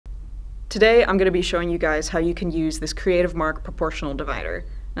Today I'm going to be showing you guys how you can use this Creative Mark proportional divider.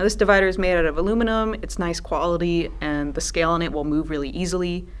 Now this divider is made out of aluminum, it's nice quality, and the scale on it will move really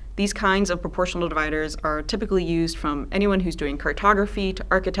easily. These kinds of proportional dividers are typically used from anyone who's doing cartography to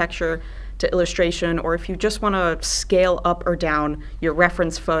architecture to illustration, or if you just want to scale up or down your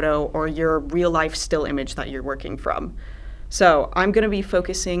reference photo or your real-life still image that you're working from. So I'm going to be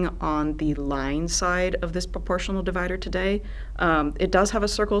focusing on the line side of this proportional divider today. It does have a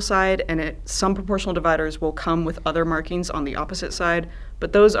circle side, and some proportional dividers will come with other markings on the opposite side,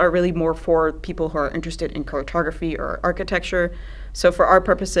 but those are really more for people who are interested in cartography or architecture. So for our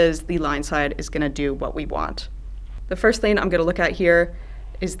purposes, the line side is going to do what we want. The first thing I'm going to look at here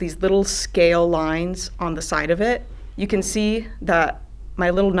is these little scale lines on the side of it. You can see that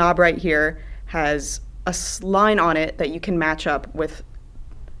my little knob right here has a line on it that you can match up with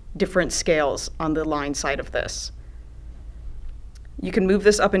different scales on the line side of this. You can move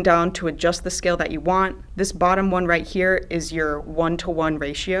this up and down to adjust the scale that you want. This bottom one right here is your 1-to-1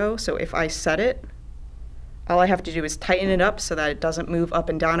 ratio. So if I set it, all I have to do is tighten it up so that it doesn't move up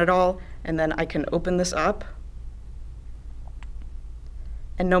and down at all, and then I can open this up.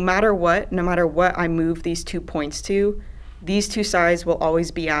 And no matter what I move these 2 points to, these two sides will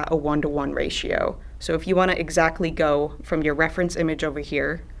always be at a 1-to-1 ratio. So if you want to exactly go from your reference image over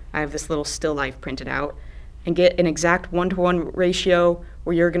here, I have this little still life printed out, and get an exact 1-to-1 ratio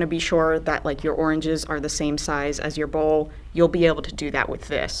where you're going to be sure that like your oranges are the same size as your bowl, you'll be able to do that with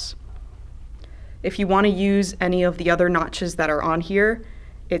this. If you want to use any of the other notches that are on here,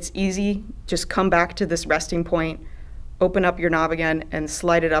 it's easy. Just come back to this resting point, open up your knob again, and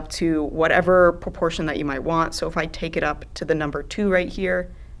slide it up to whatever proportion that you might want. So if I take it up to the number 2 right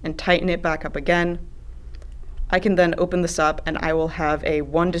here and tighten it back up again, I can then open this up and I will have a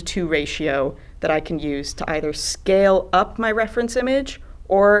 1-to-2 ratio that I can use to either scale up my reference image,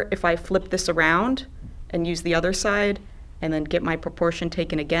 or if I flip this around and use the other side and then get my proportion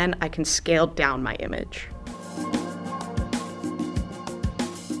taken again, I can scale down my image.